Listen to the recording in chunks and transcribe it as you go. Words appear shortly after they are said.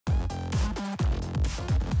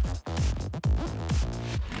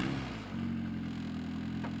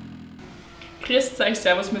Grüßt euch,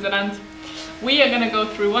 servus miteinander. We are going to go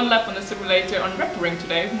through one lap on the simulator on Ring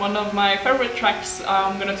today, one of my favorite tracks.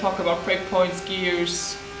 I'm going to talk about breakpoints,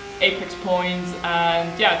 gears, apex points,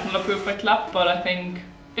 and yeah, it's not a perfect lap, but I think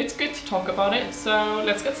it's good to talk about it, so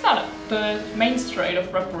let's get started. The main straight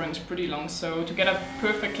of Ring is pretty long, so to get a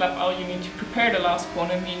perfect lap out you need to prepare the last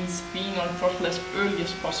corner, means being on throttle as early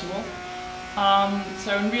as possible.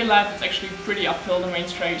 So in real life it's actually pretty uphill, the main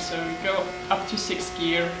straight, so you go up to 6th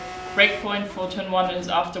gear. Breakpoint for turn 1 is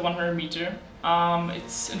after 100 meter.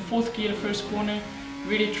 It's in 4th gear the first corner.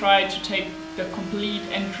 Really try to take the complete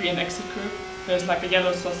entry and exit curve. There's like a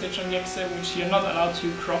yellow sausage on the exit which you're not allowed to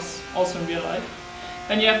cross, also in real life.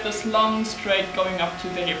 Then you have this long straight going up to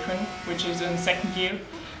the hairpin, which is in 2nd gear.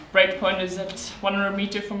 Breakpoint is at 100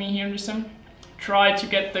 meter for me here in the sim. Try to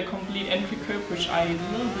get the complete entry curve, which I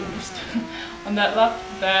a little bit missed on that lap.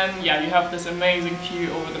 Then yeah, you have this amazing view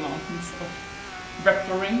over the mountains of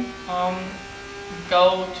Ring.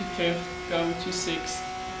 Go to 5th, go to 6th.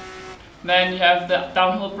 Then you have the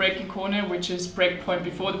downhill braking corner, which is breakpoint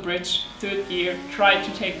before the bridge. 3rd gear, try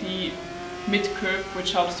to take the mid curve,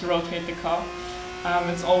 which helps to rotate the car.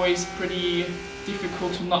 It's always pretty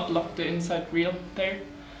difficult to not lock the inside wheel there.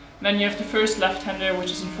 Then you have the first left-hander,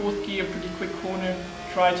 which is in 4th gear, pretty quick corner.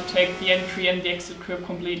 Try to take the entry and the exit curve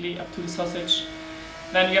completely up to the sausage.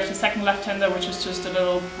 Then you have the second left-hander, which is just a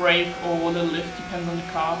little brake or a little lift, depends on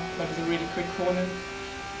the car, but it's a really quick corner.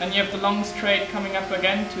 Then you have the long straight coming up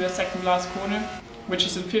again to the second last corner, which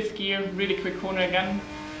is in 5th gear, really quick corner again.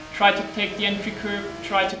 Try to take the entry curve,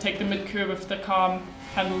 try to take the mid curve if the car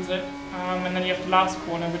handles it. And then you have the last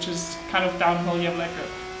corner, which is kind of downhill. You have like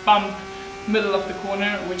a bump middle of the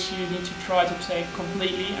corner, which you need to try to take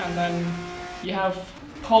completely, and then you have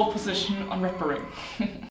pole position on Ring.